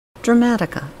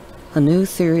Dramatica, a new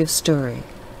theory of story,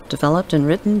 developed and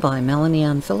written by Millennial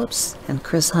and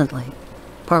Chris Huntley.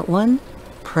 Part 1,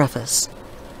 Preface.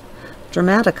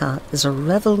 Dramatica is a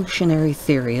revolutionary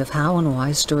theory of how and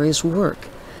why stories work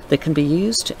that can be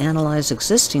used to analyze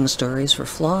existing stories for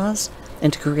flaws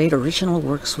and to create original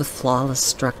works with flawless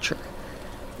structure.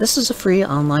 This is a free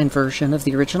online version of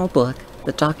the original book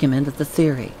that documented the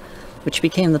theory, which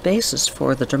became the basis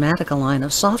for the Dramatica line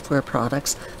of software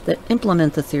products that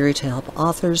implement the theory to help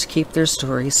authors keep their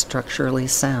stories structurally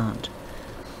sound.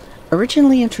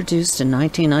 Originally introduced in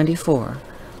 1994,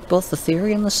 both the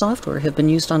theory and the software have been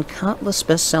used on countless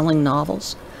best-selling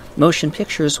novels, motion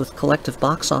pictures with collective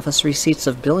box office receipts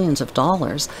of billions of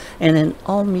dollars, and in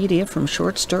all media from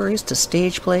short stories to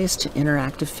stage plays to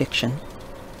interactive fiction.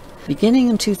 Beginning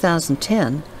in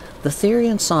 2010, the theory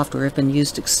and software have been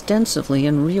used extensively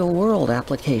in real-world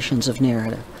applications of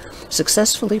narrative,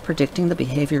 successfully predicting the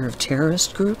behavior of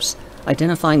terrorist groups,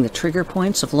 identifying the trigger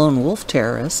points of lone wolf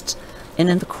terrorists, and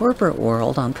in the corporate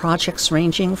world on projects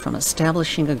ranging from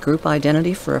establishing a group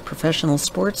identity for a professional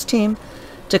sports team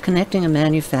to connecting a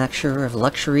manufacturer of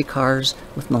luxury cars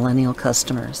with millennial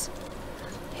customers.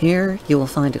 Here you will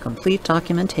find a complete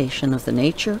documentation of the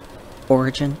nature,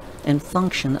 origin, and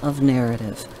function of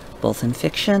narrative, both in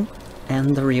fiction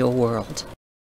and the real world.